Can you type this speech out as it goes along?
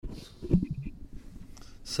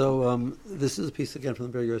So this is a piece again from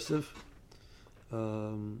the Ber Yosef,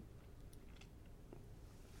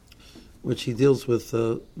 which he deals with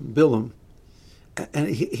Bilam, and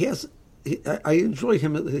he has. I enjoy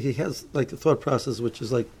him. He has like a thought process which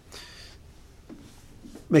is like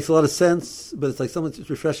makes a lot of sense, but it's like something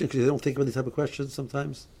refreshing because you don't think about these type of questions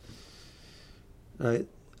sometimes. Right?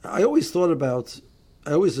 I always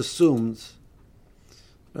assumed,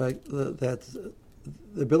 right, that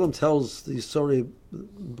the Bilam tells the Sori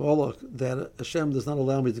Balak that Hashem does not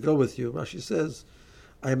allow me to go with you. Rashi says,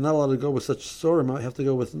 I am not allowed to go with such Sorim. I have to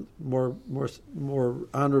go with more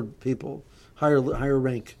honored people, higher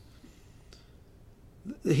rank.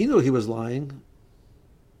 He knew he was lying.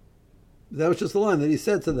 That was just the line that he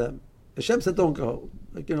said to them. Hashem said, "Don't go."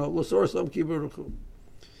 Like L'sor Som Kiburuchu.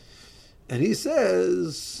 And he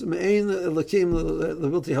says, I can't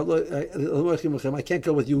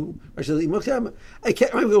go with you. I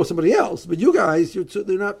can't go with somebody else. But you guys, you're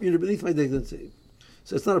beneath my dignity.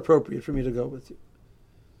 So it's not appropriate for me to go with you.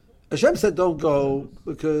 Hashem said, don't go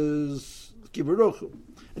because Kiburuchu.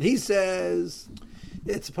 And he says,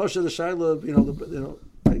 it's a Pasha the Shaila,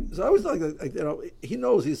 so I always like, he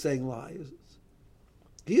knows he's saying lies.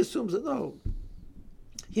 He assumes that no.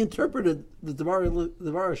 He interpreted the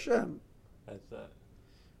Devar Hashem.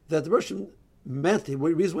 That the Russian meant the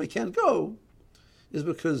reason why he can't go is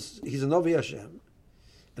because he's a Novi Hashem.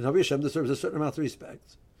 And Novi Hashem deserves a certain amount of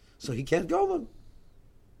respect. So he can't go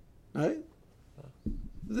then. Right?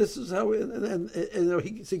 This is how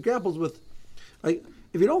he grapples with, like,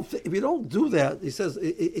 if you don't do that, he says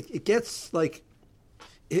it gets like,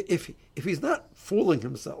 if he's not fooling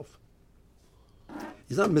himself,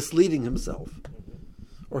 he's not misleading himself,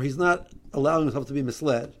 or he's not allowing himself to be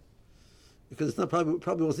misled, because it's not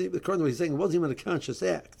probably wasn't, according to what he's saying, it wasn't even a conscious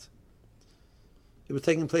act. It was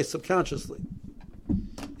taking place subconsciously.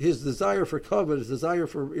 His desire for covet, his desire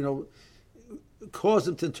for caused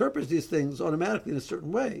him to interpret these things automatically in a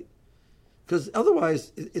certain way, because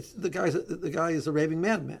otherwise, it's the guy is a raving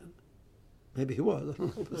madman. Maybe he was. I don't know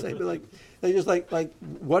what to say, but like they just like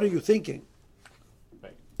what are you thinking?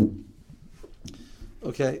 Right.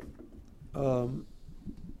 Okay.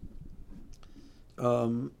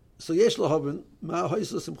 So Yesh Lahavin Ma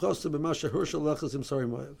Haisus Simchasa B'Masha Hershel Lechazim Sari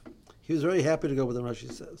Moav. He was very happy to go with them.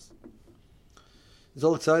 Rashi says he's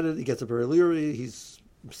all excited. He gets up very leery. He's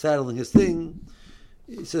saddling his thing.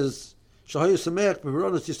 He says Shahayu Samech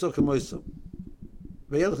B'Veronos Yisok Hamoisam.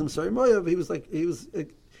 V'Yelachim Sari Moav.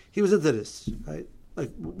 He was into this, right?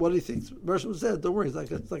 Like, what do you think? Mershman said, "Don't worry, it's not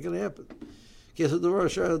going to happen." You're going to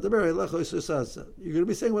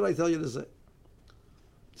be saying what I tell you to say.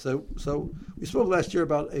 So we spoke last year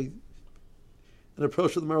about an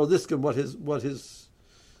approach of the Maral Diskin, what his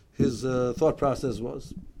thought process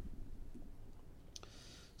was.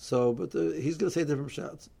 So, but he's going to say different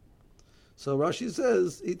shots. So Rashi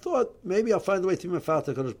says he thought maybe I'll find a way to be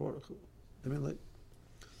Mefata Kadosh Baruch Hu. I mean, like.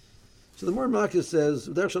 So the more Marcus says,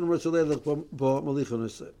 that the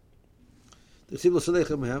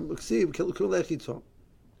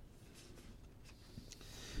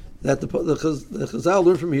Chazal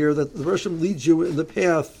learned from here that the Roshim leads you in the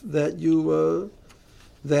path that you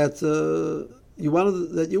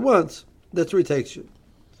want. That's where he takes you.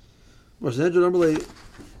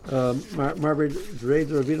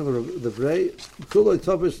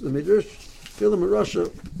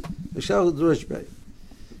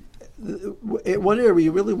 One area where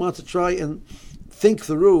you really want to try and think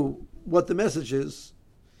through what the message is.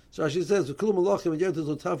 So Rashi says,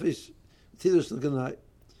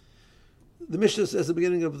 the Mishnah says at the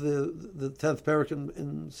beginning of the 10th parak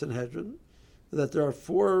in Sanhedrin that there are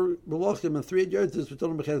 4 Malachim and 3 Yontis which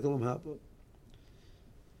don't Mechel Kolam Haba.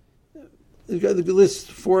 You list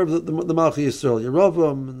 4 of the Malchi Yisrael,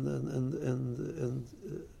 Yerovam and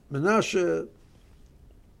Menashe.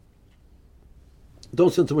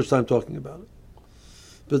 Don't spend too much time talking about it.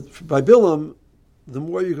 But by Bilam, the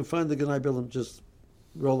more you can find the Ganai Bilam, just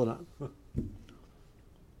roll it on.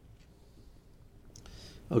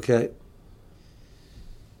 Okay.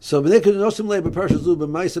 So it's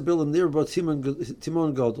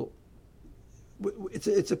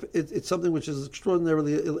something which is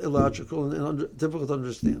extraordinarily illogical and difficult to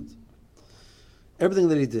understand. Everything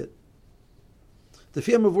that he did. The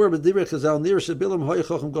Fiyam of word, but Divrei Chazal near Shabilam Hoy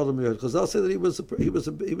Chacham Gadol Miyod. Chazal said that he was a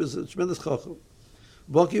tremendous Chacham.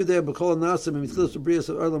 Baki there, B'Kol Nasim and Mitchilas Brias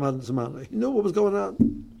of Arlam Had Zman. He knew what was going on.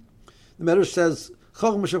 The Medrash says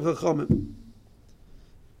Chacham Hashem Chachamim.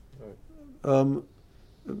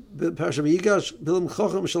 Parashat Yigash Bilam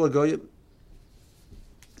Chacham Shel Hagoyim.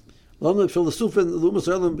 Lamna Philosophin Lumas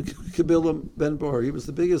Arlam Kibilam Ben Bor. He was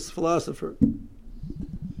the biggest philosopher.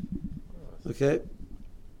 Okay.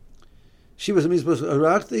 She was a Mizbech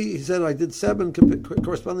Arakti. He said, I did 7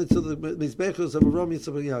 corresponding to the Mizbechos of Avram,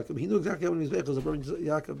 Yitzchak, and Yaakov. He knew exactly how many Mizbechos Avram and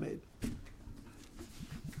Yaakov made.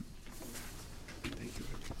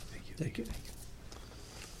 Thank you.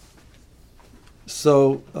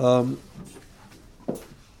 So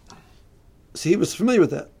he was familiar with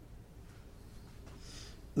that.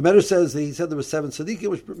 The Medrash says he said there were 7 tzaddikim,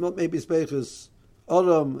 which maybe Mizbechos,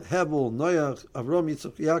 Adam, Hebel, Noach, Avram,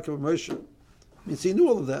 Yitzchak, Yaakov, and Moshe. So he knew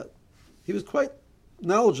all of that. He was quite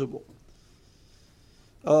knowledgeable.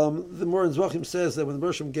 The Moran Zvachim says that when the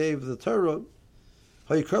Bershom gave the Torah,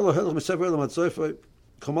 everybody's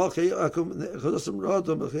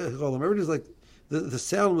like, the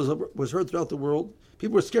sound was heard throughout the world.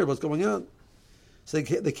 People were scared of what's going on. So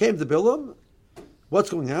they came to Bilam.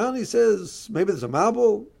 What's going on? He says, maybe there's a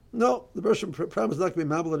Mabul. No, the Bershom promised not to be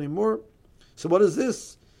Mabul anymore. So what is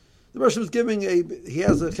this? The Bershom is giving he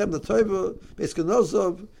has a Chem the Toiva, basically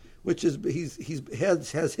Nozov, which is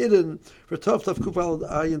has hidden for Tov Kupal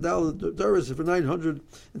Ayin Dal Doris for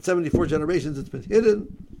 974 generations. It's been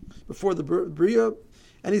hidden before the Bria,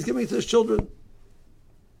 and he's giving it to his children.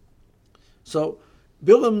 So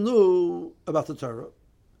Bilam knew about the Torah.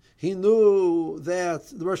 He knew that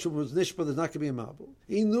the Bershom was Nishpa, there's not going to be a Mabul.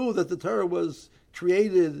 He knew that the Torah was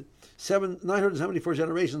created 974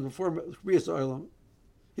 generations before Bria Olam.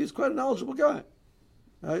 He was quite a knowledgeable guy.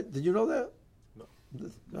 Right? Did you know that?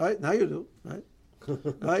 Right, now you do, right?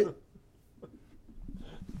 Right?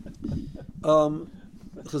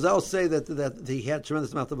 Chazal say that he had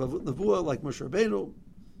tremendous amount of nevuah, like Moshe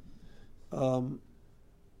Rabbeinu.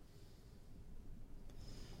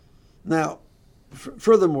 Now,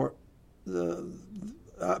 furthermore, the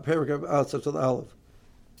paragraph outside of the Aleph.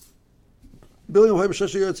 The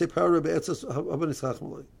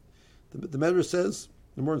Medrash says,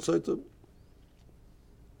 the more insight.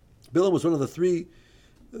 Bilam was one of the three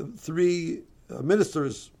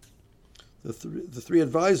ministers, the three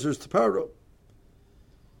advisors to Paro.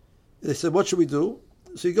 They said, "What should we do?"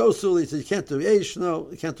 So he goes through. He said, "You can't do Eish, no,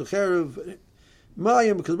 you can't do Cherev,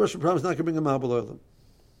 Mayim, because the Russian promise is not going to bring a Mabul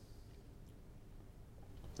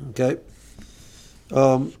Olam." Okay.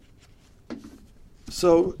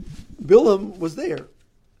 So Bilam was there,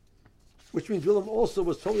 which means Bilam also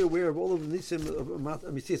was totally aware of all of the Nisim of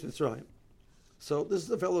Mesias Mitzrayim. So this is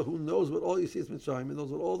a fellow who knows what all Yisrael Mitzrayim and knows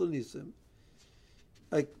what all the Nisim.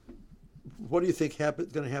 Like, what do you think is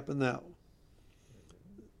going to happen now?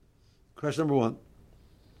 Question number 1.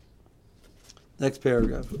 Next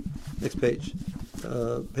paragraph. Next page.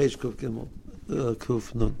 Page Kuf Gimel.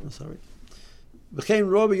 Kuf Nun. Sorry. Became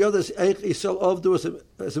Rabbi Yodas Eich Yisrael Avdu as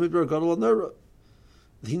a Midbar Gadol Nera.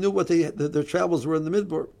 He knew what their travels were in the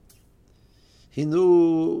Midbar. He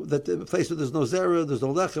knew that the place where there's no zera, there's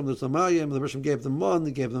no lechem, there's no mayim. The Rishon gave them mon,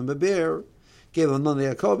 he gave them a bear, gave them none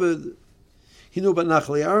yakoved. He knew about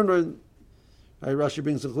Nachli Arnon. Rashi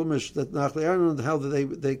brings a chumash that Nachli Arnon, how they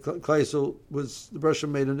Klaisel was the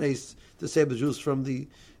Rishon made an ace to save the Jews from the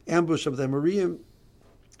ambush of the Amorim.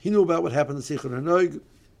 He knew about what happened to Sichon Hanoig.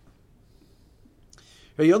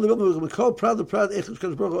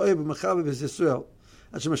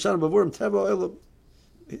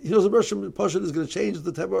 He knows the Bershom Pashat is going to change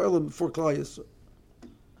the Teva Olam before Klal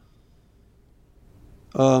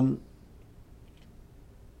Yisrael.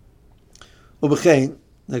 Ubechein,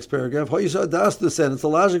 next paragraph. How you saw Das descendants, the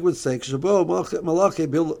logic would say, Shabo Malachi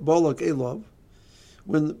Bolak Elov,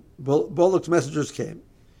 when Bolak's messengers came,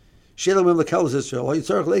 Shelam Mem Lakalas Israel, how you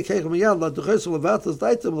tzarech leikeich miyad la duchesu levatas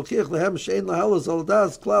daitem l'chiach lehem shein lahalas al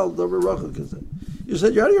das klal dover rochak. You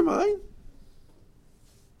said you're out of your mind.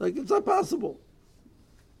 Like it's not possible.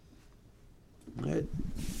 Right.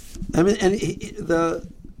 I mean, and the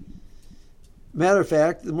matter of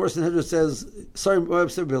fact, the Morrison Hedger says, "Sorry, what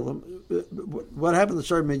happened to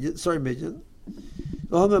Sorry Midyan?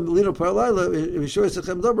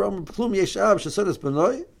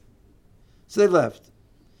 So they left.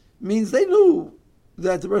 Means they knew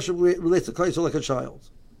that the Russian relates to Klal like a child.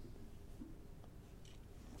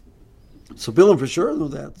 So Bilam for sure knew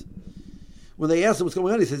that. When they asked him what's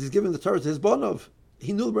going on, he says he's giving the Torah to his Bonov.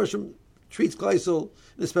 He knew the Russian treats Kleisel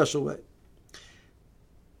in a special way.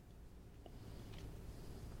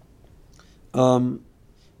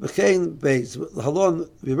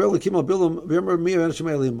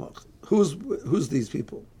 Who's these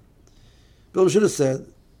people? Bilam should have said,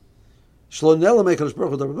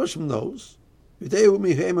 Baruch knows.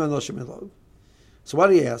 So why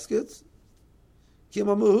do you ask it?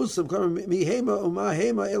 What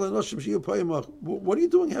are you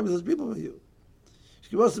doing having those people with you?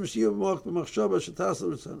 He was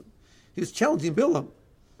challenging Bilam.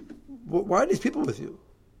 Why are these people with you?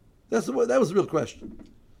 That was the real question.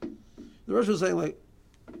 The Rosh was saying like,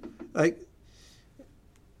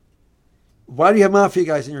 why do you have mafia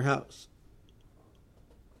guys in your house?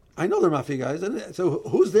 I know they're mafia guys, and so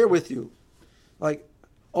who's there with you? Like,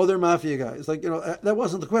 oh, they're mafia guys. Like, that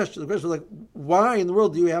wasn't the question. The question was like, why in the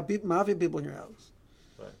world do you have mafia people in your house?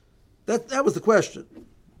 Right. That was the question.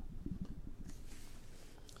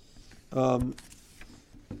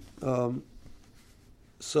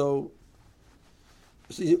 So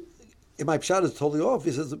if my pshat is totally off,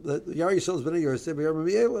 he says that Yar Yisrael is Bnei Yosef, Yar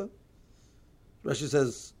Miela. Rashi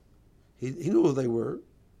says he knew who they were.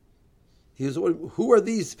 He was, who are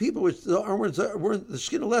these people which weren't the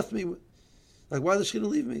Shekhinah left me? Like, why did the Shekhinah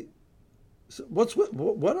leave me? So what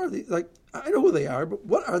are they? Like, I know who they are, but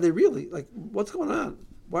what are they really? Like, what's going on?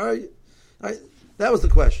 Why are you? That was the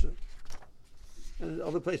question. And in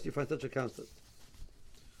other places you find such a concept.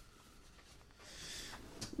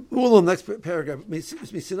 Well, next paragraph.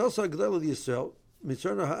 Misinosa Gdela Yisrael,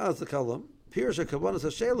 Mitzorna Ha'az the Kalam, Pirsha Kavanas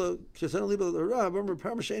Hashela, Kisana Liba the Rab, Remember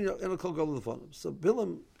Parmashane and Kol Gol the Phonim. So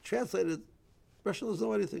Bilam translated, Russian doesn't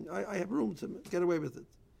know anything. I have room to get away with it.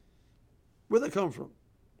 Where'd they come from?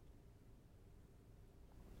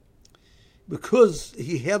 Because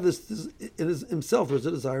he had this in himself, there's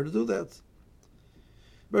a desire to do that.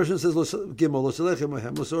 Russian says, Gimel, Loselechem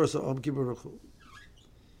Mahem, Losorsa Om Kibaruchu.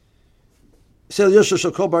 The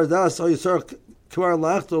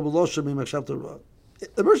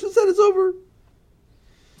Merchant said it's over.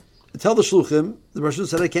 Tell the Shluchim, the Merchant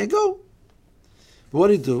said I can't go. But what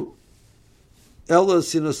did he do? He thought,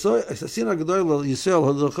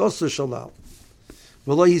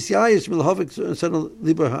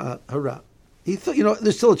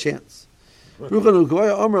 there's still a chance.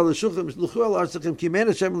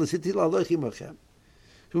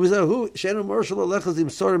 Who was that? Who? Shenu Marshal Alechazim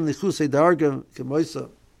Sorim Nichusei Darga Kemoisa.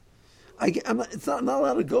 It's not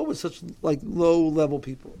allowed to go with such like low level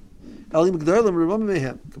people. Ali Migdalim Ramam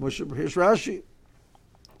Mehem. Here's Rashi.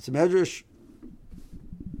 It's a medrash.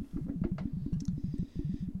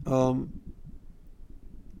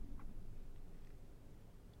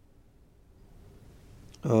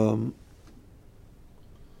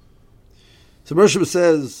 So Mershim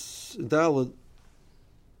says in Daled.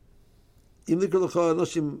 So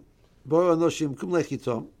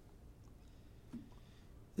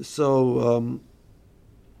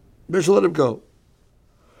Mershim let him go.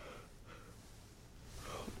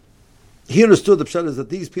 He understood the pshat is that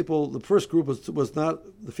these people, the first group was not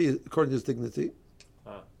the fee according to his dignity.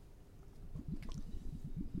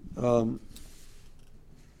 Mershim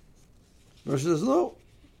says no.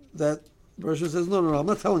 Mershim says no. I'm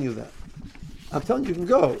not telling you that. I'm telling you can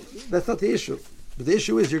go. That's not the issue. But the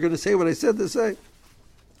issue is you're going to say what I said to say.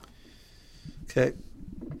 Okay.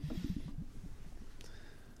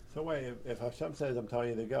 So wait, if Hashem says I'm telling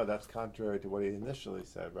you to go, that's contrary to what he initially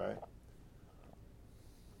said, right?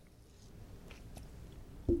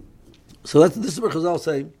 So this is what Chazal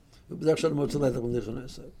say.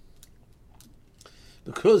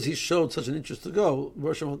 Because he showed such an interest to go,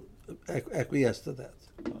 Rosh acquiesced to that.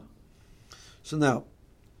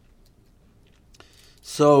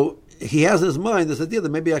 So he has in his mind this idea that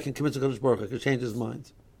maybe I can commit to Kodesh Baruch Hu, I could change his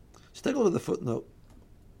mind. Just take a look at the footnote.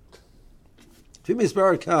 So basically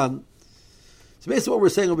what we're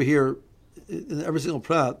saying over here in every single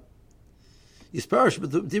prat, Yisparish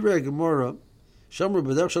b'divrei Gemara, Shamru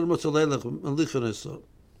b'derech shalom tzolelech and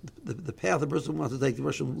the path the person wants to take, the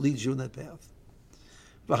person leads you in that path.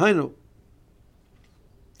 V'hainu,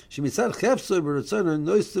 shemitzad chefzoi b'retzana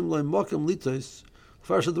noistim loy mokem litos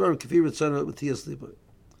farash advarim k'fi retzana v'tiyas liboy.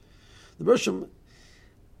 The Bershom,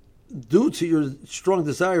 due to your strong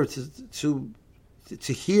desire to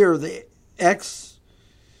hear the X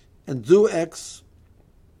and do X,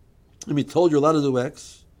 and be told you're allowed to do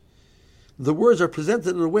X, the words are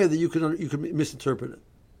presented in a way that you can misinterpret it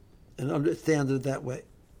and understand it that way.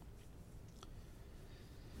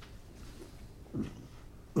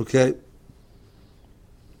 Okay.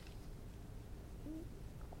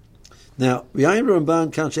 Now, V'yayim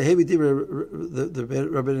Ramban kan shehevi the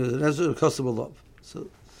Rabbi Ezra Kosovo love. So,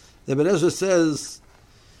 the Rabbi Ezra says,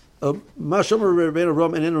 "Mashomer Rabbi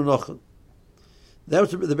Ram and Enu Nochen."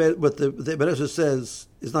 That's what the Rabbi Ezra says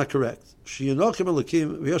is not correct. Sheyanochim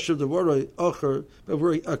Elokim v'yashiv the woroi ocher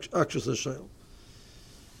b'vori akshus l'shayil.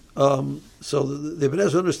 So the Rabbi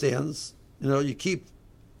Ezra understands. You keep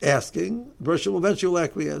asking, the person will eventually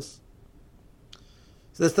acquiesce.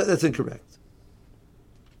 So that's incorrect.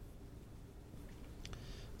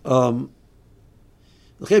 The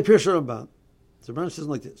Pirsha Ramban. The Ramban says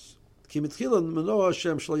like this: Ki mitchila menoah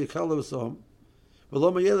Hashem shlo yikala v'soham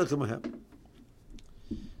v'lo mayelech mahem.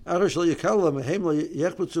 Achar shlo yikala mahem lo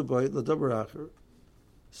yechbutzu boy l'daber acher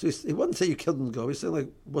So he wouldn't say you killed him to go. He's saying, like,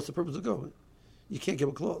 what's the purpose of going? You can't give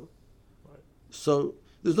a cloth. Right. So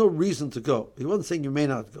there's no reason to go. He wasn't saying you may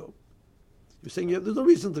not go. He was saying there's no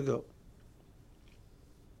reason to go.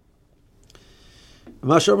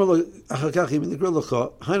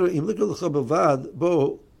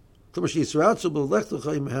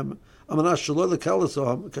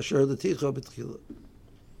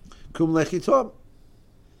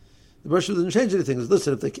 The Bereshit didn't change anything.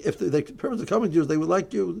 Listen, if they purpose of coming to you, they would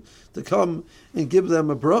like you to come and give them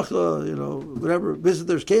a bracha, whatever, visit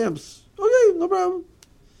their camps. Okay, no problem.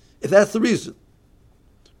 If that's the reason.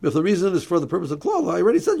 But if the reason is for the purpose of klal, I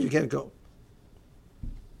already said you can't go.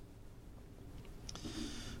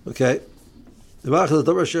 Okay. The feel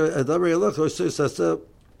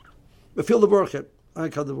the borchet. I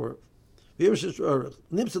cut the word.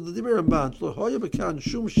 Nimmst the Dibber Ramban, lo hoya bekan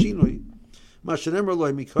shum shinui. Nothing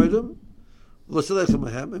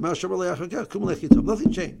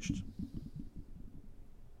changed.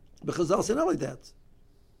 Because Chazal said not like that.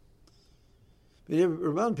 And the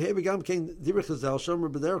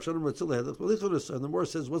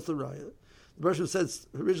Morris says, what's the raya? The Bereshit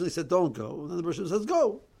originally said don't go, and then the Bereshit says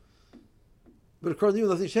go. But according to you,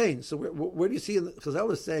 nothing changed. So where do you see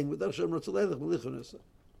Chazal is saying,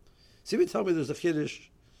 see if you tell me there's a chiddush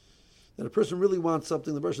that a person really wants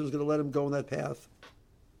something, the person is going to let him go on that path.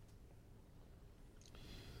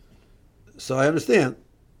 So I understand.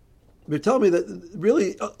 But tell me that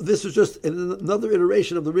really this is just another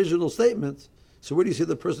iteration of the original statement. So where do you see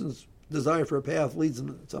the person's desire for a path leads him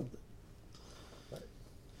to something?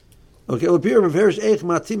 Okay,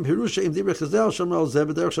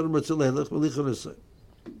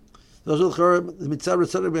 those are the mitzvah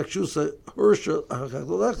retzadek b'akshusa horsha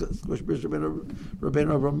achachlolechas, which Bishop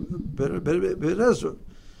Rabbeinu Ben Ezra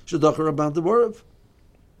shedachar about the word.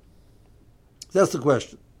 That's the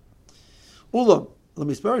question. Ulam, let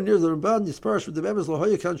me spar near the Ramban. Yisparish with the members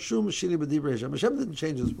lahoyakan shum shini b'divrei Hashem. Hashem didn't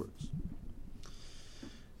change his words,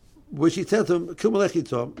 which he said to him, "Kumalechi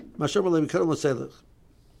tom, mashem alei mikaram l'seilech."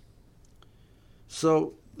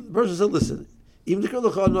 So the person said, "Listen." Even if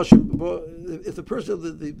the person,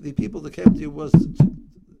 the people that came to you was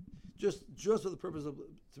just for the purpose of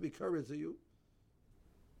to be courteous to you,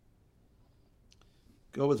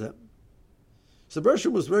 go with them. So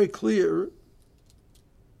Bereshit was very clear.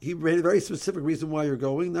 He made a very specific reason why you're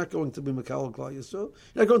going. Not going to be Makal Klal Yisrael.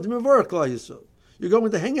 You're not going to be Mevorach Klal Yisrael. You're going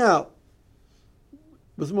to hang out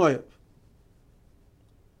with Moav.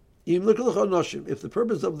 Even if the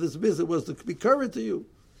purpose of this visit was to be courteous to you.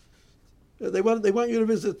 They want you to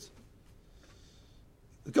visit.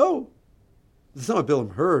 Go. That's not what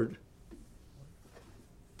Bilam heard.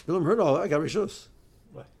 Bilam heard, I got Rishos.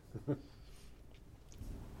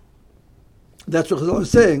 That's what Chazal is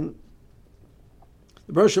saying.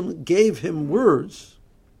 The Bereshit gave him words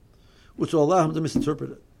which will allow him to misinterpret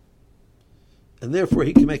it. And therefore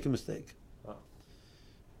he can make a mistake. Wow.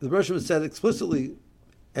 The Bereshit said explicitly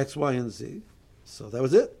X, Y, and Z. So that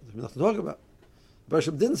was it. There's nothing to talk about.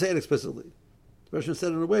 Bereshit didn't say it explicitly. Bereshit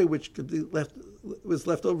said it in a way which could be was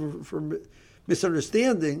left over for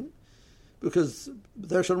misunderstanding, because the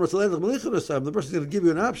person is going to give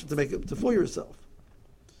you an option to make it to fool yourself.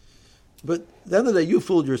 But at the end of the day, you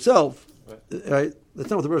fooled yourself. Right? That's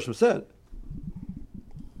not what the Bereshit said.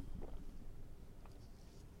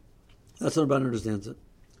 That's how Rabban understands it.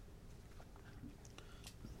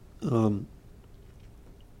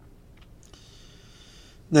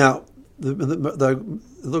 Now,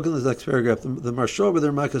 look in the next paragraph. The Marsha with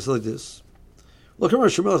their Micah says like this. Look at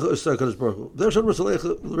Marsha Melech Kadosh Baruch Hu.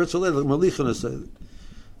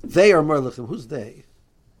 They are Marlichim. Who's they?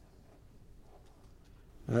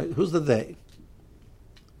 Right? Who's the they?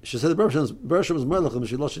 She said the Bereshit is Marlichim.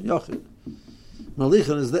 She lost in Yachid.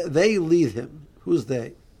 Marlichim is they lead him. Who's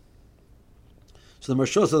they? So the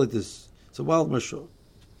Marsha said like this. It's a wild Marsha.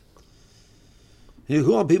 There are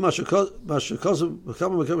times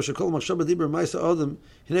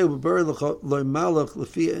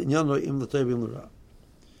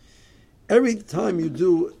you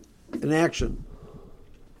do an action,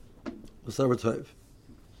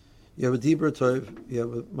 you have a deeper tov, you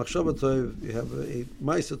have a machshava tov, you have a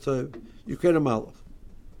ma'isa tov, you create a malach.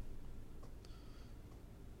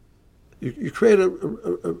 You create a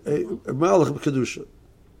malach of kedusha.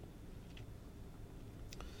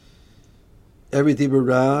 Every Dibur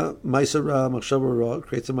Ra, Maisa Ra, Machshava Ra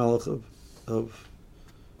creates a malach of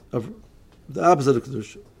the opposite of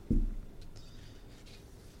Kedusha.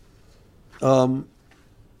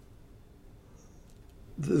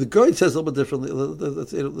 The Goin says a little bit differently.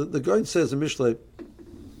 The Goin says in Mishlei,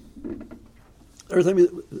 every time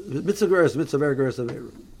Mitzvah Geras, Mitzvah Geras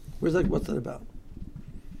Averu. What's that about?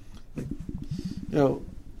 You know,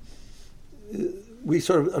 we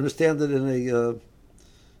sort of understand it in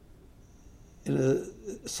a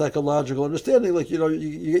psychological understanding. Like, you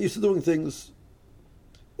get used to doing things.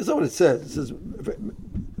 It's not what it says. It says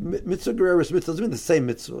mitzvah gereris mitzvah doesn't mean the same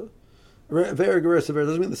mitzvah. Avera gereris avera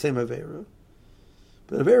doesn't mean the same avera.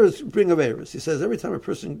 But averas bring averas. He says every time a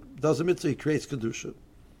person does a mitzvah, he creates kedusha.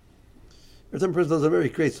 Every time a person does a avera, he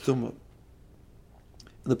creates tumah.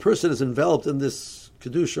 And the person is enveloped in this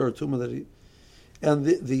kedusha or tumah that he. And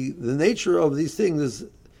the nature of these things is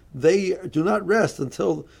they do not rest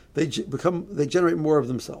until they generate more of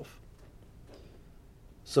themselves.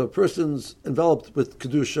 So a person's enveloped with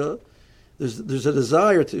kedusha. There's a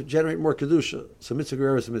desire to generate more kedusha. So mitzvah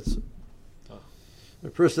gereris mitzvah. A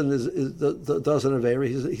person does an avera.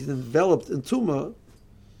 He's enveloped in tumah,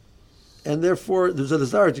 and therefore there's a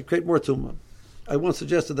desire to create more tumah. I once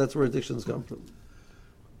suggested that's where addictions come from.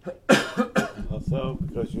 Also,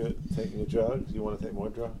 because you're taking drugs, you want to take more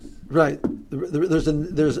drugs. Right. There's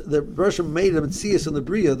the Russian made a mitzias in the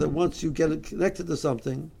bria that once you get connected to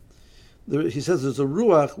something, he says there's a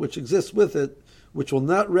ruach which exists with it, which will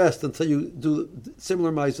not rest until you do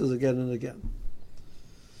similar mitzvahs again and again.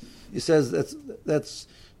 He says that's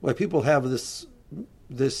why people have this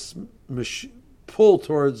pull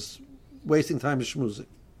towards wasting time in schmoozing.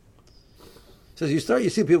 He says you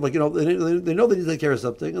see people like they know they need to take care of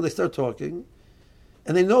something and they start talking,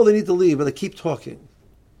 and they know they need to leave but they keep talking,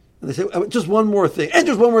 and they say just one more thing and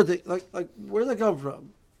just one more thing. Like where does that come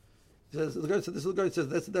from? He says the guy says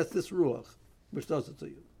that's this ruach which does it to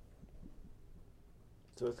you.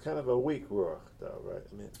 So it's kind of a weak ruach, though, right?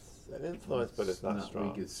 I mean, it's an influence, but it's not strong.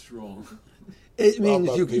 Weak, it's strong. It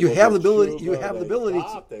means you have the ability. You have the ability.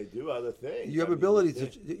 They do other things. You have ability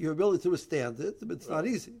to withstand it, but it's not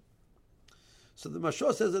easy. So the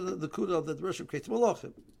Mashal says in the Kudah that the Rosh creates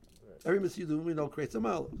malachim. Right. Every mitzvah you do, we know, creates a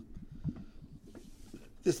malach.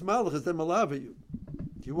 This malach is then malava you.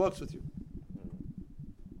 He walks with you.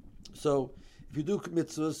 So if you do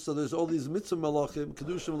mitzvahs, so there's all these mitzvah malachim,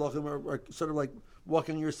 kedusha malachim are sort of like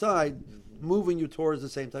walking on your side, moving you towards the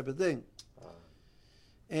same type of thing.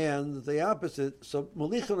 And the opposite, so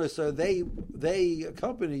malichim, so they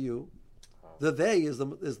accompany you. The they is the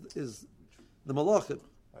malachim.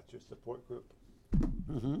 That's your support group.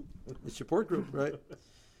 Mm-hmm. It's support group, right?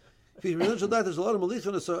 If you mention that, there's a lot of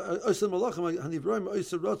malichim.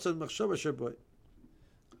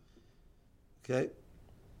 Okay.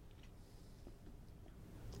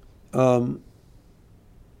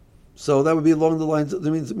 So that would be along the lines. It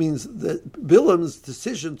means that Bilam's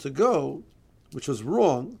decision to go, which was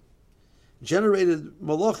wrong, generated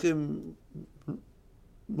malachim,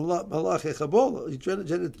 malachei chabola. He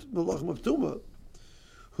generated malachim of tumah,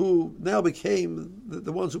 who now became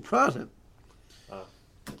the ones who prod him.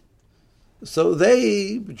 So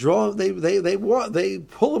they pull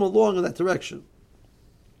him along in that direction.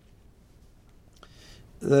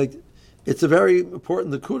 Like, it's a very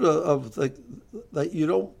important nakuda of like you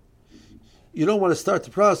don't want to start the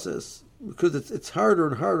process because it's harder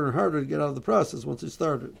and harder and harder to get out of the process once it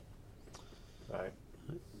started. Right.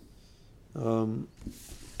 One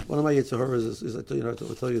of my Yetzer is I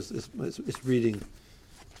tell you it's reading.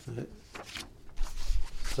 Right?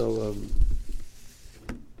 So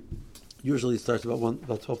usually it starts about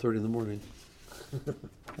 12:30 in the morning,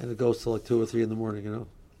 and it goes till like 2 or 3 in the morning.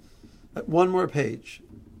 One more page.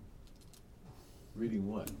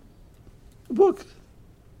 Reading what? A book.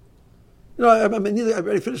 I've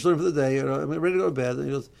already finished learning for the day. I'm ready to go to bed.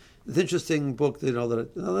 And it's an interesting book.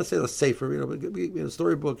 Let's say a safer. But it could be a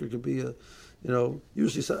storybook. Or it could be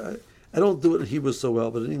usually I don't do it in Hebrew so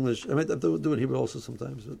well, but in English I might have to do it in Hebrew also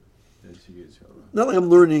sometimes. But not like I'm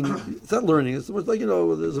learning. It's not learning. It's like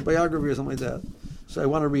there's a biography or something like that. So I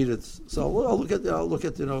want to read it. So I'll look at.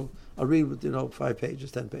 I'll read with 5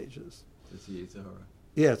 pages, 10 pages. That's the Yetzer Hara.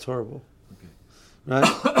 Yeah, it's horrible. Okay. Right.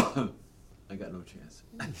 I got no chance.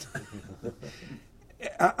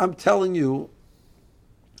 I'm telling you,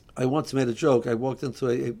 I once made a joke. I walked into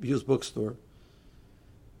a used bookstore.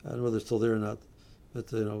 I don't know whether it's still there or not, but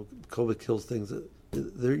COVID kills things.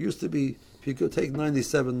 There used to be, if you go take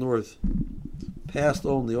 97 North, past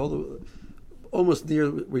only, almost near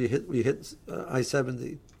where you hit I-70.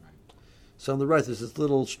 Right. So on the right, there's this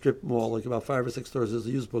little strip mall, like about 5 or 6 stores. There's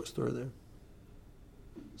a used bookstore there.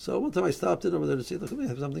 So one time I stopped in over there to see, look, let me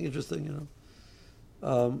have something interesting,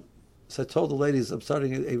 So I told the ladies, I'm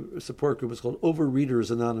starting a support group. It's called Overreaders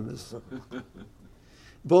Anonymous.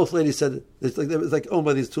 Both ladies said, it was like owned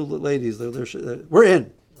by these 2 ladies. We're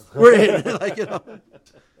in. Right?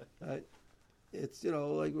 It's,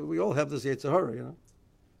 like we all have this Yetzer Hara,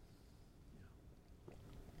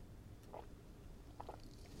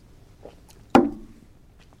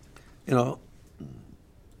 you know.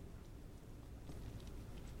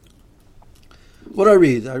 What I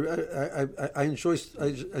read, I enjoy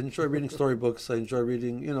reading storybooks. I enjoy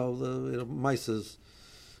reading, the mices.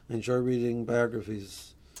 I enjoy reading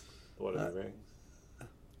biographies. Lord of the Rings.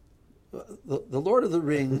 The Lord of the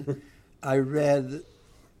Ring, I read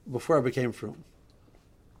before I became frum.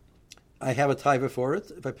 I have a taiva for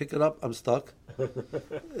it. If I pick it up, I'm stuck. But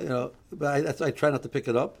I try not to pick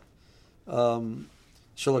it up.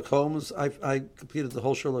 Sherlock Holmes, I completed the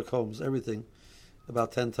whole Sherlock Holmes, everything,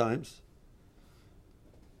 about 10 times.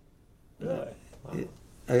 Really? Wow.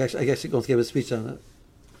 I guess you're going to give a speech on it.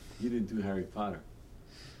 You didn't do Harry Potter.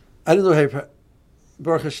 I didn't know Harry Potter.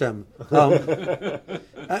 Baruch Hashem. If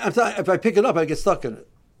I pick it up, I get stuck in it.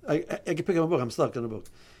 I can pick up a book, I'm stuck in a book.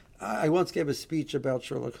 I once gave a speech about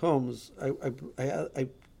Sherlock Holmes. I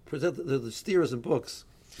presented the steers in books.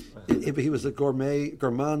 If he was a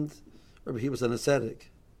gourmand, or if he was an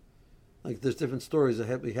ascetic. Like there's different stories.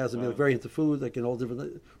 He has to be very into food, like in all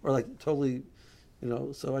different, or like totally,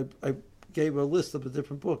 So I gave a list of the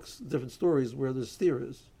different books, different stories where the steer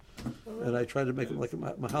is, and I tried to make him like a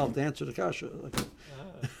mahal to answer the kasha, like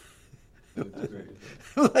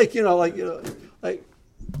like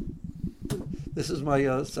this is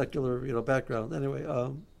my secular background. Anyway,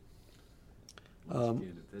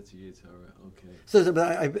 If that's your Yitzhara, okay. So,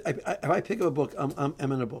 but if I pick up a book, I'm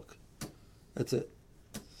in a book. That's it.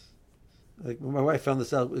 Like when my wife found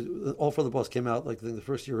this out, All for the Boss came out like the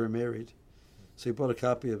first year we were married, so he bought a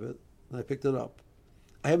copy of it, and I picked it up.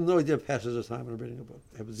 I have no idea of passage of time when I'm reading a book.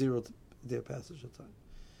 I have zero idea of passage of time.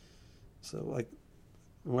 So, like,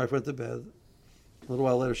 when my wife went to bed, a little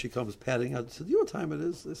while later she comes padding out and said, "You know what time it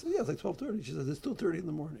is?" I said, "Yeah, it's like 12:30." She said, "It's 2:30 in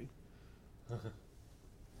the morning."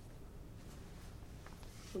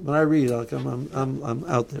 When I read, like I'm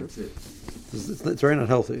out there. That's it. It's very not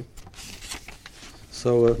healthy.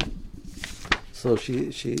 So she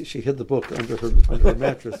hid the book under her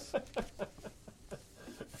mattress.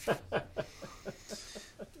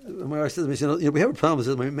 My wife said to me, we have a problem.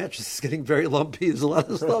 Says, my mattress is getting very lumpy. There's a lot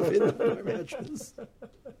of stuff in my mattress.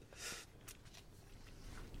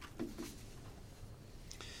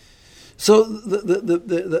 So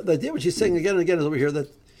the idea, what she's saying again and again, is over here that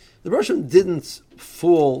the Russian didn't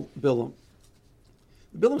fool Bilam.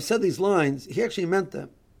 Bilam said these lines. He actually meant them.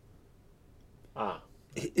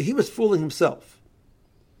 He was fooling himself.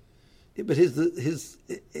 But his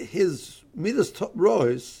midas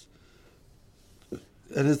rois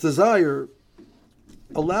and his desire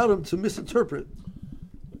allowed him to misinterpret.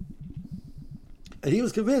 And he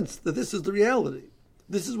was convinced that this is the reality.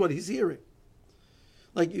 This is what he's hearing.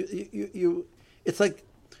 Like you it's like.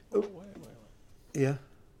 Wait. Yeah.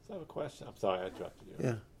 I have a question. I'm sorry I interrupted you.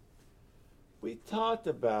 Yeah. We talked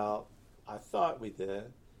about, I thought we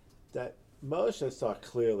did, that Moshe saw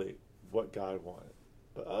clearly what God wanted,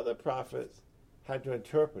 but other prophets had to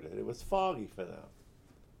interpret it. It was foggy for them.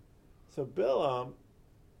 So Bilam,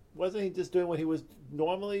 wasn't he just doing what he would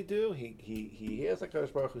normally do? He hears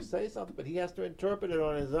HaKadosh Baruch Hu say something, but he has to interpret it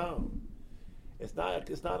on his own. It's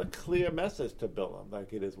not a clear message to Bilam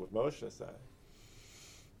like it is with Moshe saying.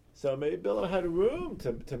 So maybe Bilam had room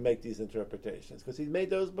to make these interpretations because he made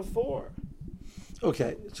those before.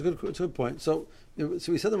 Okay, it's a good point. So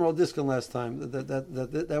we said the Moral Discon last time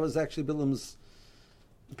that was actually Bilam's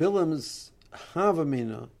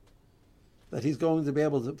Havamina, that he's going to be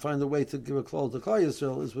able to find a way to give a klal to Klal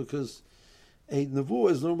Yisrael is because a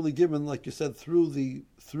nevuah is normally given, like you said, through the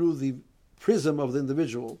prism of the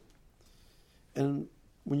individual, and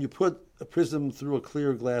when you put a prism through a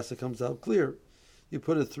clear glass, it comes out clear. You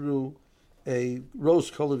put it through a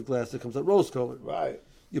rose-colored glass, it comes out rose-colored. Right.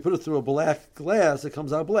 You put it through a black glass, it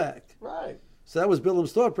comes out black. Right. So that was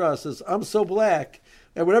Bilam's thought process. I'm so black,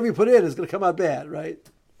 and whatever you put in is going to come out bad, right?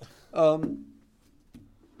 So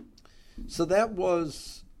that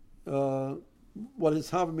was what his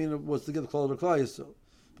Havamina was to give the Klal to Klal Yisrael.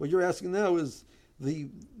 What you're asking now is the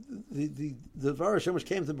Dvar Hashem which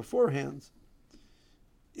came to him beforehand.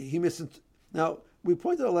 He missed. Now we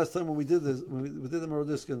pointed out last time when we did this, when we did the Moral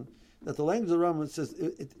Discon, that the language of the Rambam says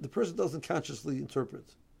the person doesn't consciously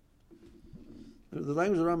interpret. The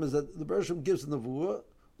language of the Rambam is that the Baruch Hashem gives the nevuah.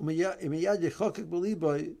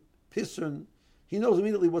 He knows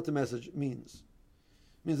immediately what the message means.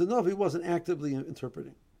 It means the Navi wasn't actively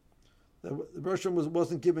interpreting. The Baruch Hashem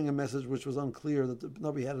wasn't giving a message which was unclear, that the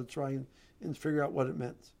Navi had to try and figure out what it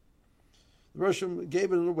meant. The Baruch Hashem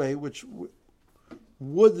gave it in a way which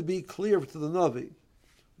would be clear to the Navi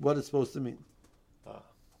what it's supposed to mean.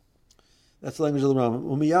 That's the language of the Rambam.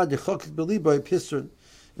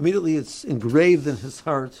 Immediately it's engraved in his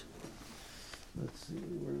heart. Let's see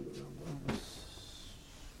where the Rambam is.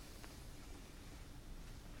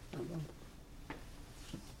 Right.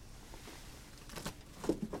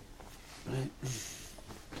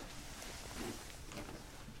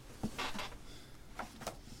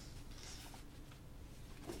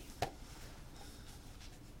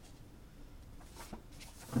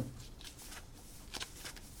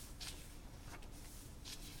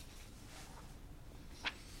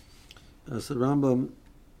 So Rambam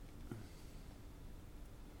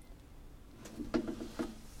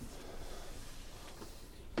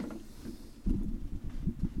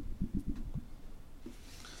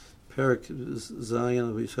Perik Zion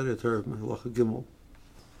of Yisrael Torah Halacha Gimel.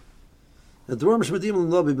 The Dvar Shmadim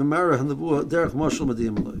Nabi b'Marah Nevuah Derech Mashal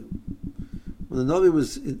Madim Alay. When the Nabi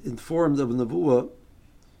was informed of a Nevuah,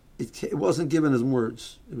 it wasn't given as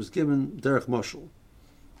words. It was given Derech Mashal.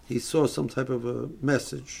 He saw some type of a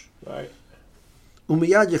message. Right.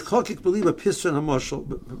 Umiyad Yechakik believe a Pisran Hamashal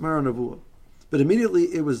b'Marah Nevuah. But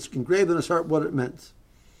immediately it was engraved in his heart what it meant.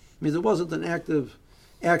 It means it wasn't an act of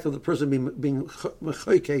the person being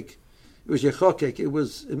mechaykek. It was yechokek. It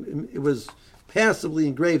was passively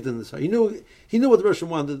engraved in his heart. He knew what the person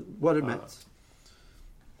wanted, what it meant.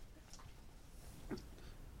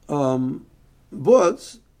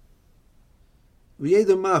 But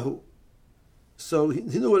v'yedem mahu. So he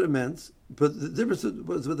knew what it meant. But the difference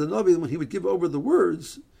was with the Navi, when he would give over the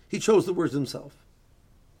words, he chose the words himself,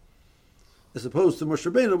 as opposed to Moshe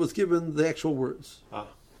Rabbeinu was given the actual words.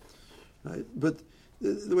 Right? But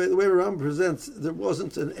the way Rambam presents, there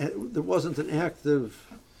wasn't an active.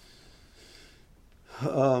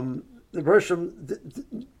 The Rosham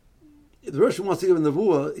wants to give a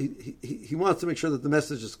nevuah. He wants to make sure that the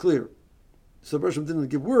message is clear. So Rosham didn't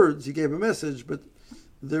give words; he gave a message, but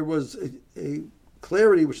there was a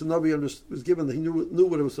clarity which the Navi was given that he knew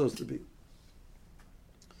what it was supposed to be.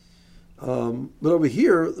 But over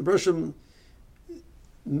here, the Rosham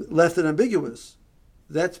left it ambiguous.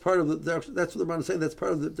 That's part of that's what the Ram is saying. That's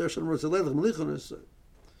part of the Dershon Rosh. The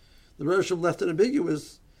Rosham left it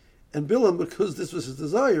ambiguous, and Bilam, because this was his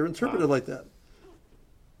desire, interpreted like that.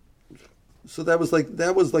 So that was like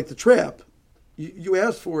the trap. You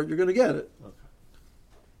asked for it, you're going to get it. Okay.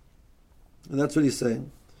 And that's what he's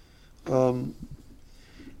saying.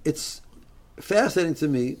 It's fascinating to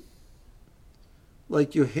me.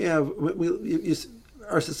 Like you have,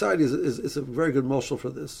 our society is a very good moshel for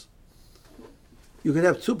this. You can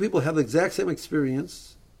have two people have the exact same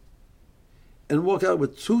experience and walk out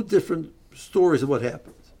with two different stories of what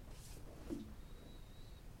happened.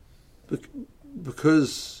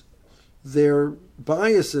 Because their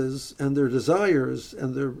biases and their desires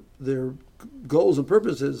and their goals and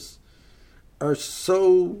purposes are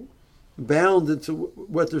so bound into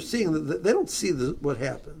what they're seeing that they don't see what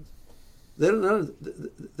happened.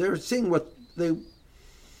 They're seeing what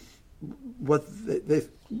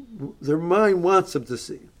their mind wants them to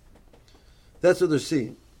see. That's what they're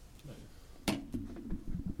seeing.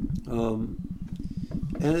 And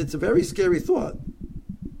it's a very scary thought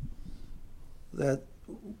that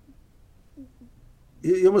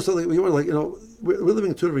you almost like we're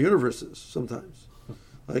living in two different universes sometimes.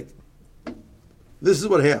 Like, this is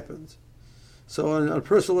what happened. So on a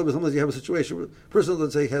personal level, sometimes you have a situation where a person,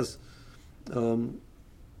 let's say, is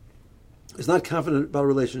not confident about a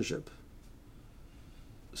relationship.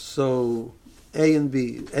 So A and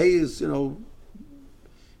B. A is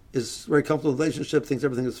very comfortable in the relationship, thinks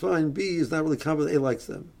everything is fine. B is not really confident A likes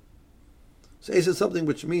them. So A says something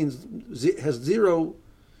which means has zero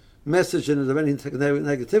message in it of any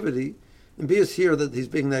negativity, and B is here that he's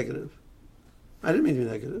being negative. I didn't mean to be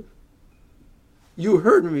negative. You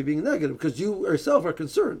heard me being negative because you yourself are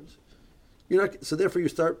concerned. You're not, so therefore you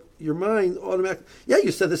start, your mind automatically, yeah,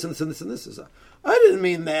 you said this and this and this and this. I didn't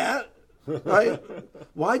mean that. Right?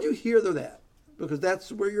 Why'd you hear that? Because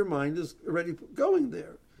that's where your mind is already going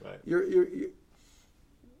there. Right.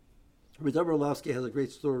 Rabbi Orlovsky has a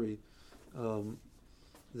great story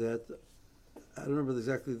that I don't remember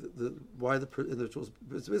exactly why the individual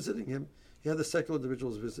was visiting him. He had the secular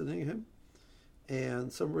individuals visiting him,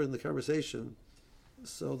 and somewhere in the conversation,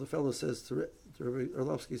 so the fellow says to Rabbi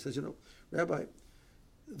Orlovsky, he says, Rabbi,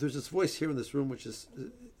 there's this voice here in this room which is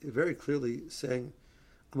very clearly saying,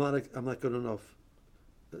 I'm not good enough.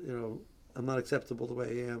 I'm not acceptable the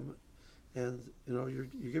way I am, and you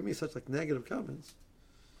give me such negative comments.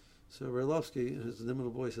 So Orlovsky, in his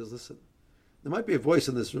inimitable voice, says, listen, there might be a voice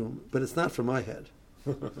in this room, but it's not from my head.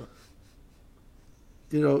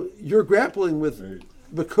 You're grappling with,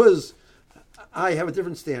 because I have a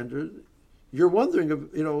different standard. You're wondering,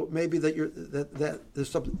 maybe that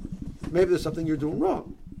there's something you're doing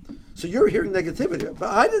wrong. So you're hearing negativity, but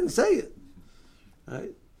I didn't say it.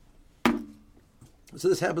 Right? So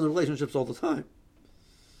this happens in relationships all the time.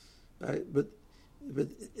 right? But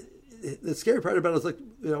the scary part about it is like,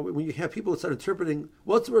 when you have people that start interpreting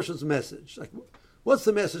what's the person's message, like what's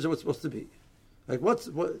the message of what's supposed to be, like what?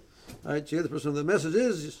 Right? You hear the person. The message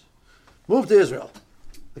is just move to Israel.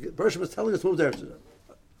 Like the person was telling us move to Israel.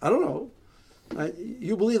 I don't know. Right?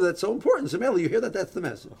 You believe that's so important. So you hear that's the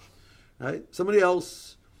message. Right? Somebody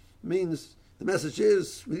else means the message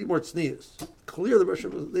is we need more tznius. Clear the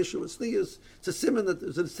issue with tznius. It's a simon that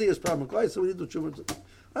there's a tznius problem. So we need to tshuva.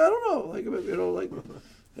 I don't know.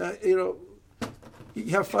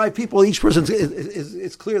 You have 5 people. Each person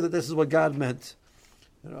it's clear that this is what God meant.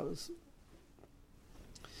 We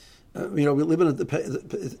live in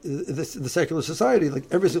the secular society. Like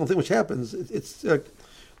every single thing which happens, it's like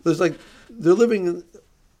they're living in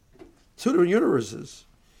 2 different universes.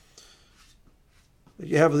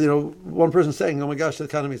 You have one person saying, "Oh my gosh, the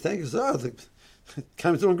economy is tanking." The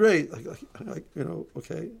economy's doing great.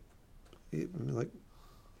 Okay.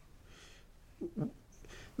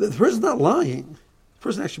 The person's not lying. The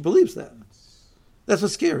person actually believes that. That's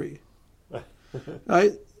what's scary.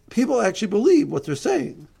 Right? People actually believe what they're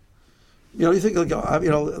saying. You think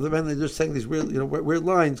the men they're just saying these weird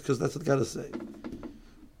lines because that's what God is saying.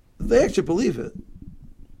 They actually believe it.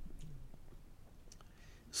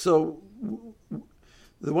 So,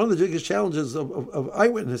 one of the biggest challenges of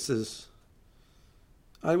eyewitness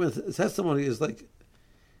testimony is like,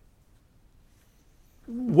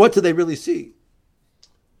 what do they really see?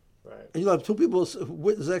 Right. And you'll have 2 people who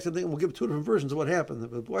witness the exact thing, and we'll give 2 different versions of what happened.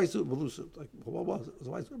 The white suit, blue suit. Like, what was it? It was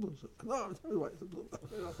a white suit, blue suit. No, it's not white suit, blue.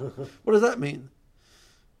 What does that mean?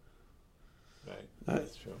 Right.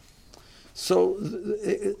 That's true. So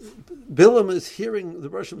Bilam is hearing the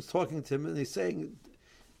Russians talking to him, and he's saying,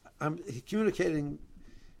 he's communicating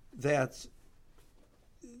that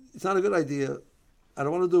it's not a good idea. I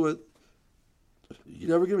don't want to do it. You're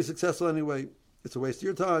never going to be successful anyway. It's a waste of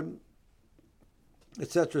your time,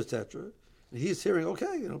 etc., etc. And he's hearing,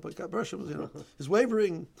 okay, but God, Russian is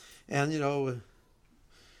wavering, and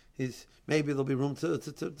he's maybe there'll be room to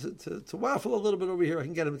waffle a little bit over here. I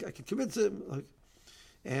can convince him,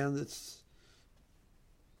 and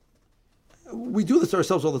we do this to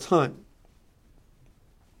ourselves all the time.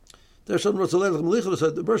 There's some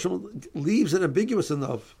the Bershom leaves it ambiguous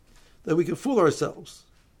enough that we can fool ourselves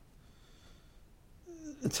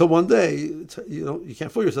until one day you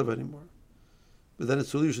can't fool yourself anymore. But then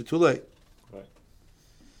it's usually too late. Right.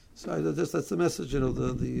 So that's the message.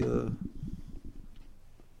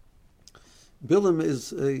 Bilam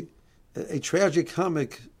is a tragic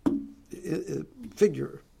comic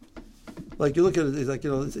figure. Like you look at it, it's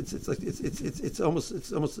like it's almost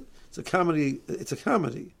a comedy. It's a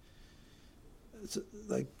comedy. It's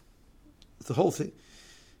like the whole thing.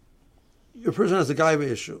 Your person has a gaiva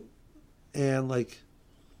issue, and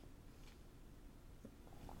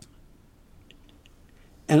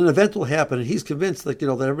an event will happen, and he's convinced that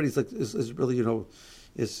everybody's is really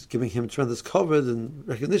is giving him tremendous covet and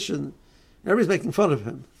recognition, and everybody's making fun of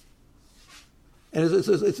him, and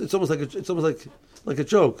it's almost like a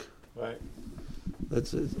joke. Right.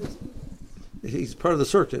 He's part of the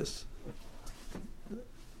circus.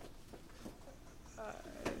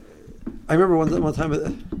 I remember one time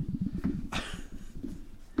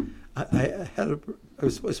I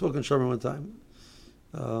spoke in Sherman one time,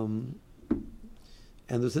 and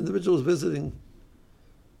this individual was visiting.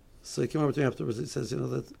 So he came over to me afterwards. He says,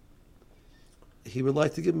 that he would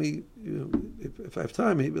like to give me, if I have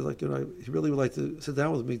time, he would like, he really would like to sit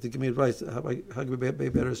down with me to give me advice how to be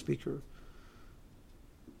a better speaker.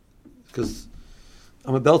 Because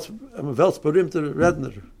I'm a Weltsberühmter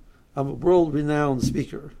Redner. I'm a world-renowned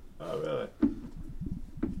speaker. Oh, really? And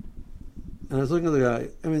I was looking at the guy.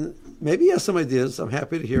 I mean, maybe he has some ideas. I'm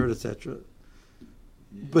happy to hear it, etc.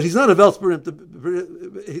 Yeah. But he's not a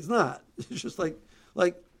Weltsberühmter. He's not. It's just like,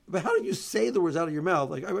 but how do you say the words out of your mouth?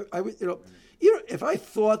 Like I would, if I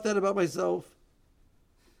thought that about myself,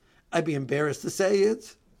 I'd be embarrassed to say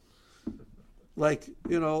it. Like,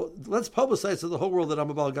 let's publicize to the whole world that I'm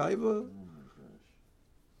a Baal Gaiva. Oh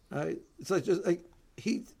my gosh. Right? It's like just like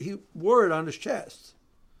he wore it on his chest.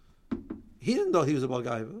 He didn't know he was a Baal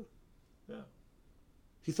Gaiva. Yeah.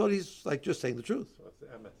 He thought he's just saying the truth. So it's the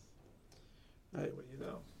MS. Right? What you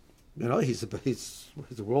know. He's a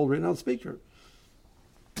world-renowned speaker.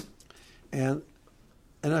 And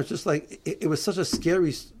I was just like, it was such a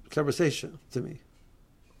scary conversation to me.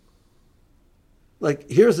 Like,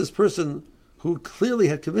 here's this person who clearly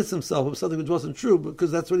had convinced himself of something which wasn't true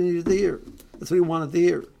because that's what he needed to hear. That's what he wanted to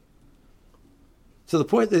hear. To the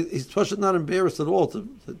point that he's not embarrassed at all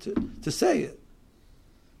to say it.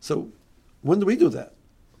 So, when do we do that?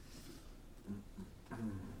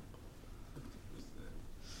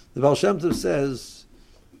 The Baal Shem Tov says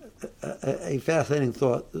a fascinating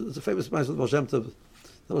thought. It's a famous mitzvah of the Baal Shem Tov.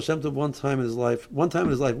 The Baal Shem Tov one time in his life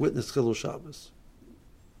witnessed Chilul Shabbos.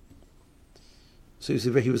 So you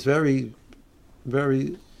see, he was very,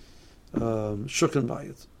 very shooken by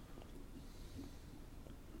it.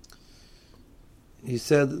 He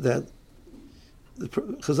said that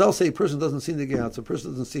Chazal say a person doesn't see the Nigiyat, so a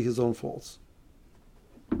person doesn't see his own faults.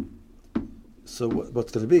 So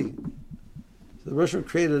what's going to be? So the Russian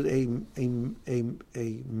created a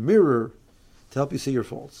mirror to help you see your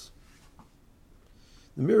faults.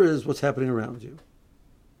 The mirror is what's happening around you.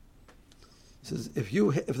 He says if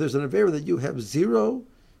there's an affair that you have zero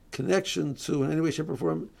connection to in any way, shape, or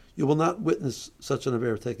form, you will not witness such an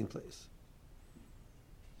affair taking place.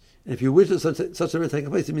 And if you witness such an affair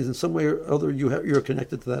taking place, it means in some way or other you're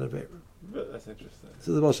connected to that affair. That's interesting.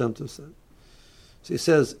 So the Baal Shem Tov said. So he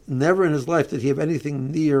says, never in his life did he have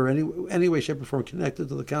anything near, any way, shape, or form connected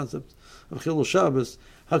to the concept of Chilul Shabbos.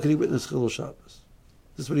 How could he witness Chilul Shabbos?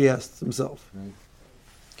 This is what he asked himself. Right.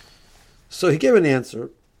 So he gave an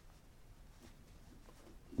answer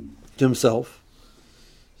to himself.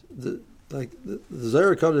 The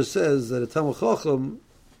Zohar Kodesh says that a Talmid Chacham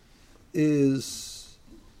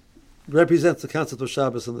represents the concept of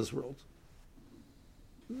Shabbos in this world.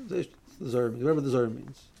 Whatever the Zohar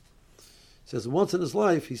means. He says once in his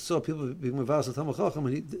life he saw people being mevas a Talmid Chacham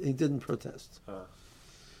and he didn't protest.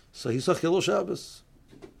 So he saw Chilul Shabbos.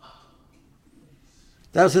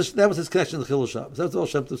 That was his connection to Chilul Shabbos. That's all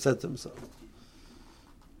Shem Tov said to himself.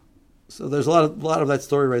 So there's a lot of that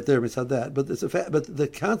story right there beside that. But it's but the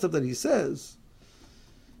concept that he says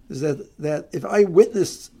is that if I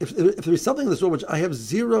witness, if there's something in this world which I have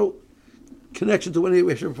zero connection to any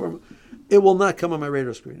way, shape, or form, it will not come on my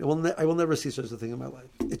radar screen. I will never see such a thing in my life.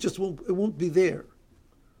 It just won't be there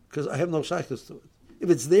because I have no shaykhus to it. If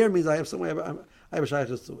it's there, it means I have some way I have a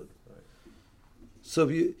shaykhus to it. Right. So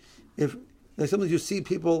if like sometimes you see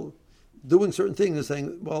people doing certain things and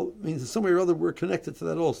saying, well, it means in some way or other we're connected to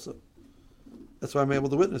that also. That's why I'm able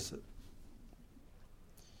to witness it.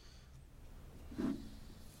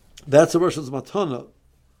 That's a Rosh's matana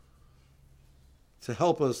to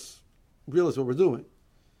help us realize what we're doing.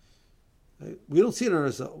 Right? We don't see it in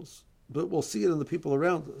ourselves, but we'll see it in the people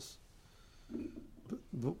around us.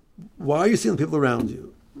 But why are you seeing the people around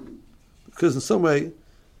you? Because in some way,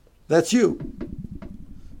 that's you.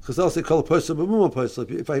 Because I'll say, call a person b'muma person.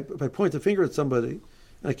 If I point a finger at somebody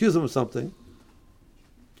and accuse them of something,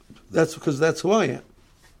 that's because that's who I am.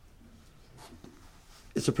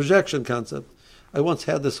 It's a projection concept. I once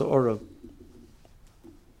had this aura.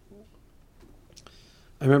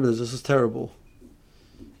 I remember this is terrible.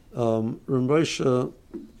 Ramosha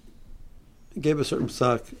gave a certain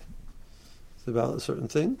psak about a certain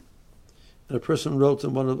thing, and a person wrote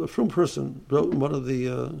in one of the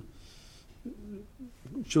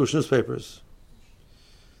Jewish newspapers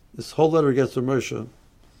this whole letter against Ramosha,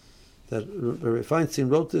 that Rabbi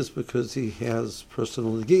Feinstein wrote this because he has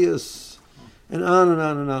personal negias, and on and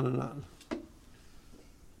on and on and on.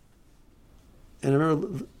 And I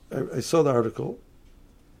remember I saw the article.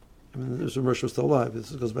 I mean, Ramosha was still alive.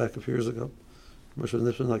 This goes back a few years ago. Ramosha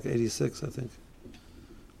was in like 86, I think.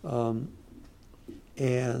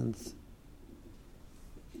 And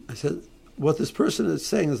I said, what this person is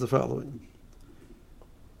saying is the following: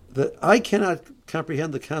 that I cannot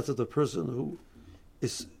comprehend the concept of a person who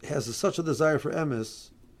has such a desire for emes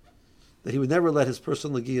that he would never let his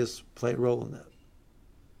personal negias play a role in that.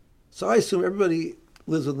 So I assume everybody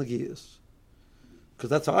lives with negias, because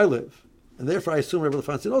that's how I live. And therefore I assume Rabbi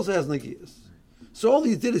Feinstein also has negias. So all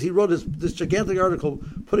he did is he wrote this gigantic article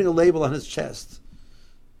putting a label on his chest.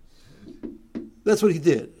 That's what he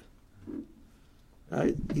did.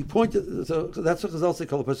 Right? He pointed, so that's what Chazal say,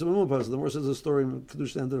 called a person b'muma person. The more says a story in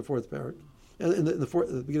Kedusha, end of the fourth parak, in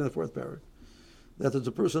the beginning of the fourth parak, that there's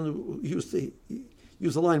a person who used to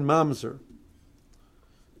use the line mamzer.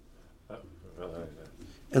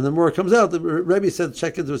 And the more it comes out, the Rebbe said,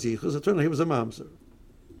 check into his yichus. It turned out he was a mamzer.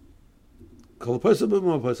 Called a person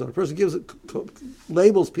b'muma person. A person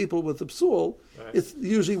labels people with the psul, right. It's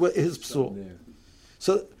usually what his psul.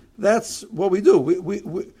 So that's what we do.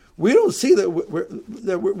 We don't see that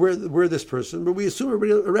we're this person, but we assume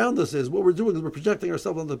everybody around us is. What we're doing is we're projecting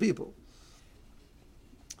ourselves on the people.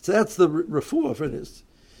 So that's the refuah for this.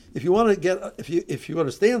 If you want to if you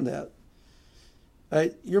understand that,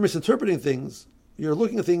 right, you're misinterpreting things. You're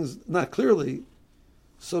looking at things not clearly.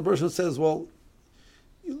 So the person says, "Well,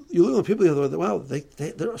 you look at people the other way. Wow,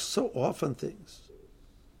 there are so often things."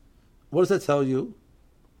 What does that tell you?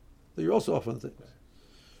 That you're also off on things.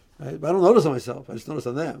 Right? But I don't notice on myself. I just notice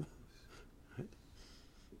on them. Right?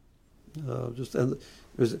 Just and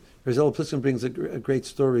Rizal Pliskin brings a great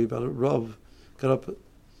story about a Rav got up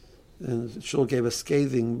and Shul gave a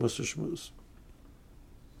scathing Musar Shmuz.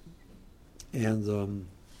 And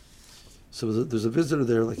so there's a visitor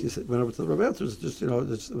there, like he said, went over to the Rav afterwards, just, it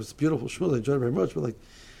was beautiful Shmuz, I enjoyed it very much, but like,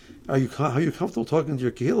 are you comfortable talking to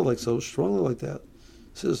your Kehillah like so strongly like that?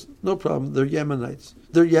 He says, no problem, they're Yemenites.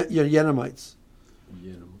 They're Yenamites.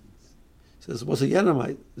 He says, what's a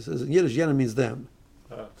Yenamite? He says, in Yiddish, Yenim means them.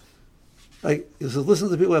 Like, he says, listen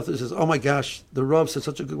to the people after. He says, oh my gosh, the Rav said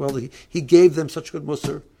such a good, he gave them such good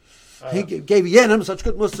Musar. He gave Yenim such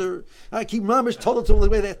good Musar. Keep Mamish told it to them the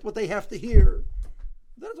way what they have to hear.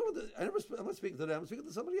 That's what I'm not speaking to them. I'm speaking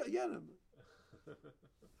to somebody Yenim.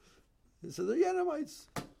 He said, they're Yenamites.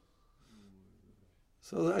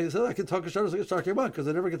 So I said, I can talk a shot like a shark about because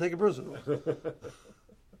I never can take it personal.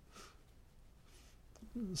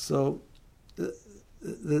 So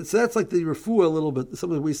that's like the refuah a little bit.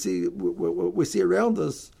 Something we see, what we see around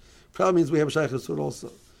us, probably means we have a shaykhus to it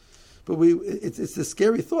also. But it's a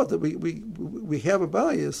scary thought that we have a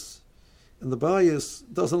bias, and the bias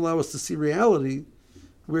doesn't allow us to see reality.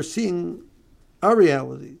 We're seeing our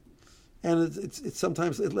reality, and it's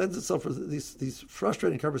sometimes it lends itself for these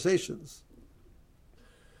frustrating conversations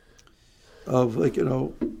of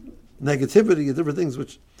negativity and different things,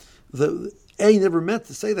 which A never meant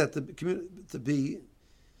to say that to be,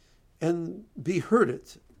 and B heard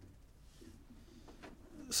it.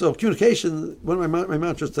 So communication, one of my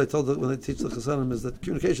mantras I told when I teach the Chasanim is that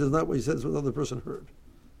communication is not what you said, it's what the other person heard.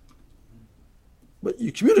 But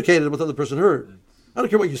you communicated what the other person heard. I don't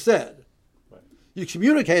care what you said. Right. You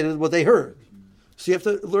communicated what they heard. So you have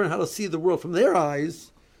to learn how to see the world from their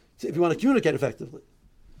eyes if you want to communicate effectively.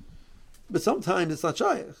 But sometimes it's not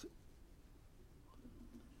shaykh.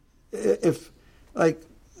 If, like,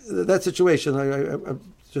 that situation, I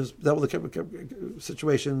just dealt with a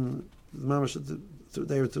situation, Mamash, a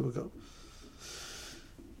day or two ago.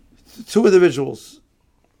 Two individuals,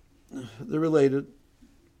 they're related.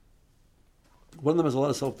 One of them has a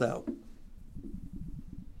lot of self-doubt.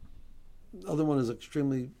 The other one is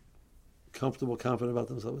extremely comfortable, confident about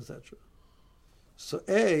themselves, etc. So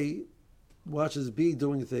A watches B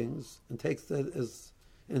doing things and takes that as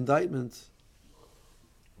indictment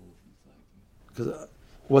because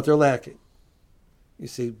what they're lacking. You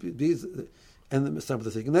see, B's, and the time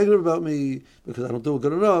they're thinking negative about me because I don't do it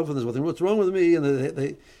good enough, and there's nothing what's wrong with me,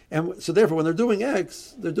 and so therefore when they're doing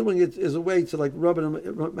X, they're doing it as a way to like rub it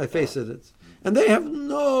in my face at it, and they have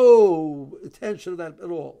no attention to that at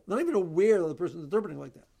all. Not even aware that the person's interpreting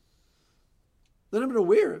like that. They're not even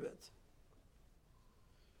aware of it.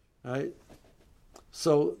 Right?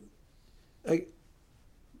 So,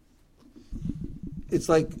 it's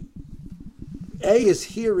like A is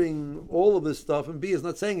hearing all of this stuff, and B is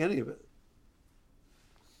not saying any of it.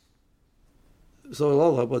 So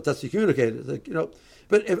Allah, but that's communicated, like,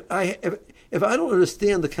 But if I don't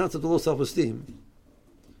understand the concept of low self-esteem,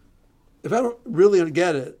 if I don't really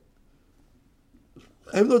get it,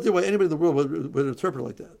 I have no idea why anybody in the world would interpret it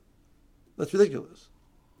like that. That's ridiculous.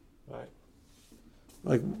 Right.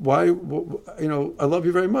 Like, why? I love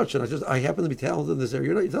you very much, and I happen to be talented in this area.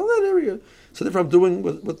 You're not that area, so therefore I'm doing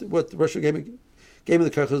what Russia gave me the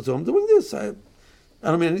kachas. I'm doing this. I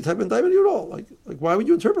don't mean any type of indictment at all. Like why would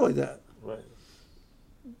you interpret like that? Right.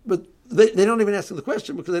 But they don't even ask the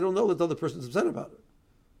question because they don't know that the other person is upset about it.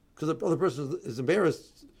 Because the other person is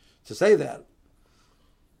embarrassed to say that.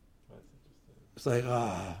 It's like,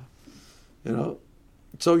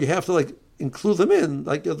 So you have to include them in.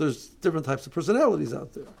 There's different types of personalities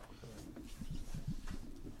out there.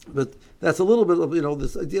 But that's a little bit of,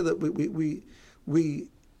 this idea that we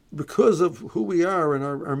because of who we are and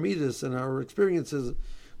our midas and our experiences,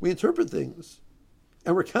 we interpret things.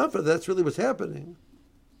 And we're confident that's really what's happening.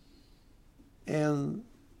 And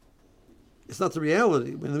it's not the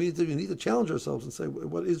reality. We need to challenge ourselves and say,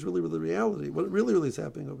 what is really reality? What really is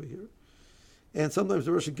happening over here? And sometimes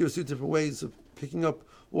the Russia gives you different ways of picking up,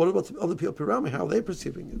 what about the other people around me, how are they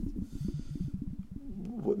perceiving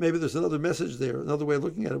it? Maybe there's another message there, another way of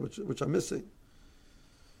looking at it, which I'm missing.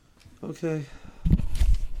 Okay.